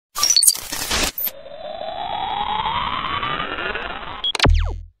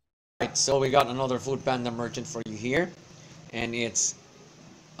Alright, so we got another Food Panda merchant for you here. And it's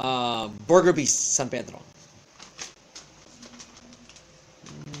Burger Beast San Pedro.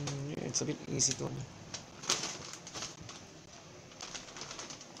 It's a bit easy to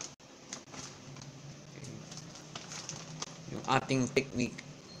yung ating technique.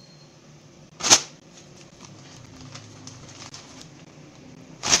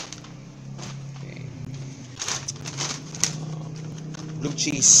 Okay. Blue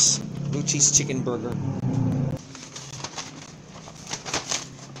cheese chicken burger.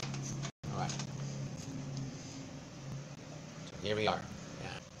 Alright. So here we are.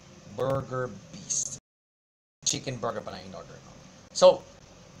 Yeah. Burger Beast. Chicken burger pa na in order. So,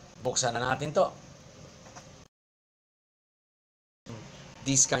 buksan na natin to.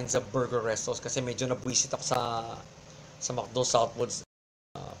 These kinds of burger restos kasi medyo nabwisit ako sa McDo Southwoods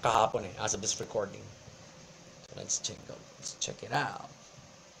kahapon as of this recording. So let's check it out.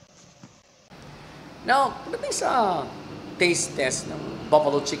 Now, pagdating sa taste test ng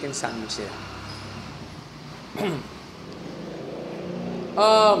buffalo chicken sandwich nila.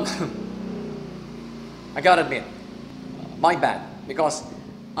 I gotta admit, my bad, because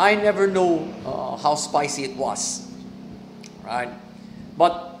I never know how spicy it was, right?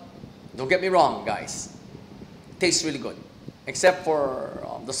 But don't get me wrong, guys. It tastes really good, except for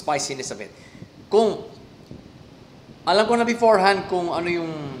the spiciness of it. Kung alam ko na beforehand kung ano yung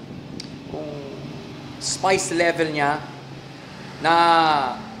spice level niya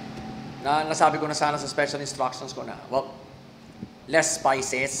na nasabi ko na sana sa special instructions ko na, well, less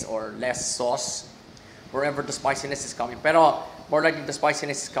spices or less sauce wherever the spiciness is coming. Pero more likely the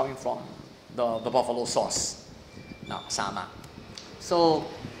spiciness is coming from the buffalo sauce na kasama. So,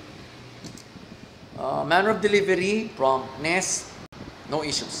 manner of delivery, promptness, no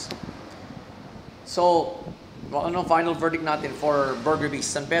issues. So, ano final verdict natin for Burger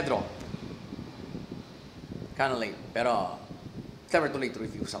Beast San Pedro? Kinda late, pero it's never too late to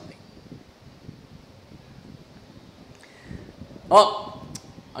review something. Oh,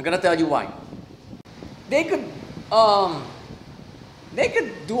 I'm gonna tell you why. They could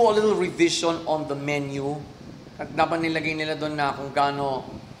do a little revision on the menu. At dapat nilagay nila doon na kung gaano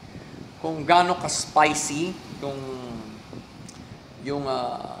ka-spicy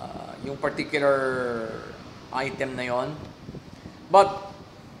yung particular item na yon. But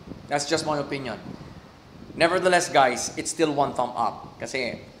that's just my opinion. Nevertheless, guys, it's still one thumb up.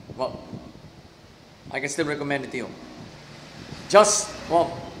 Kasi, well, I can still recommend it to you. Just,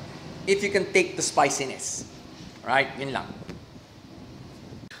 well, if you can take the spiciness. Right? Yun lang.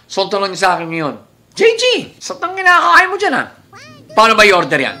 So, tanong niyo sa akin ngayon, JG, sa tang kinakain mo dyan ha? Paano ba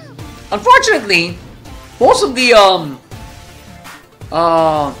i-order yan? Unfortunately, most of the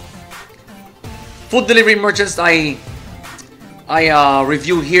food delivery merchants I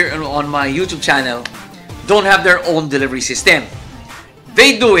review here on my YouTube channel don't have their own delivery system.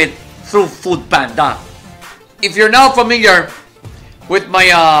 They do it through Food Panda. If you're now familiar with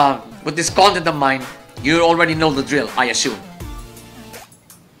my with this content of mine, you already know the drill, I assume.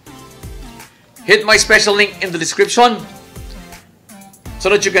 Hit my special link in the description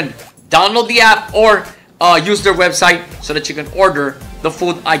so that you can download the app or use their website so that you can order the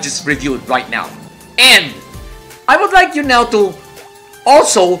food I just reviewed right now. And I would like you now to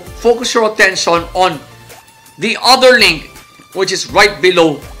also focus your attention on the other link, which is right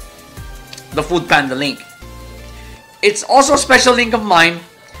below the Food Panda link. It's also a special link of mine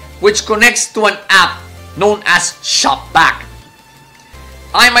which connects to an app known as ShopBack.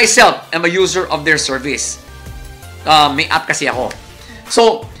 I myself am a user of their service. May app kasi ako.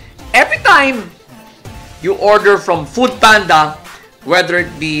 So, every time you order from Food Panda, whether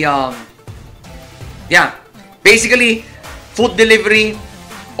it be, basically food delivery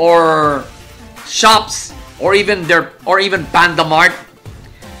or shops or even Panda Mart,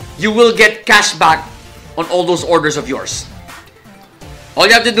 you will get cash back on all those orders of yours. All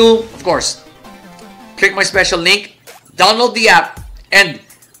you have to do, of course, click my special link, download the app, and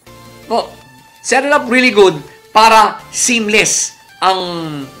well, set it up really good para seamless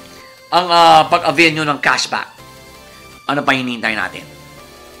ang pag-avail nyo ng cashback. Ano pa hinihintay natin?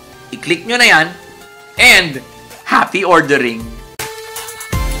 I-click nyo na yan and happy ordering!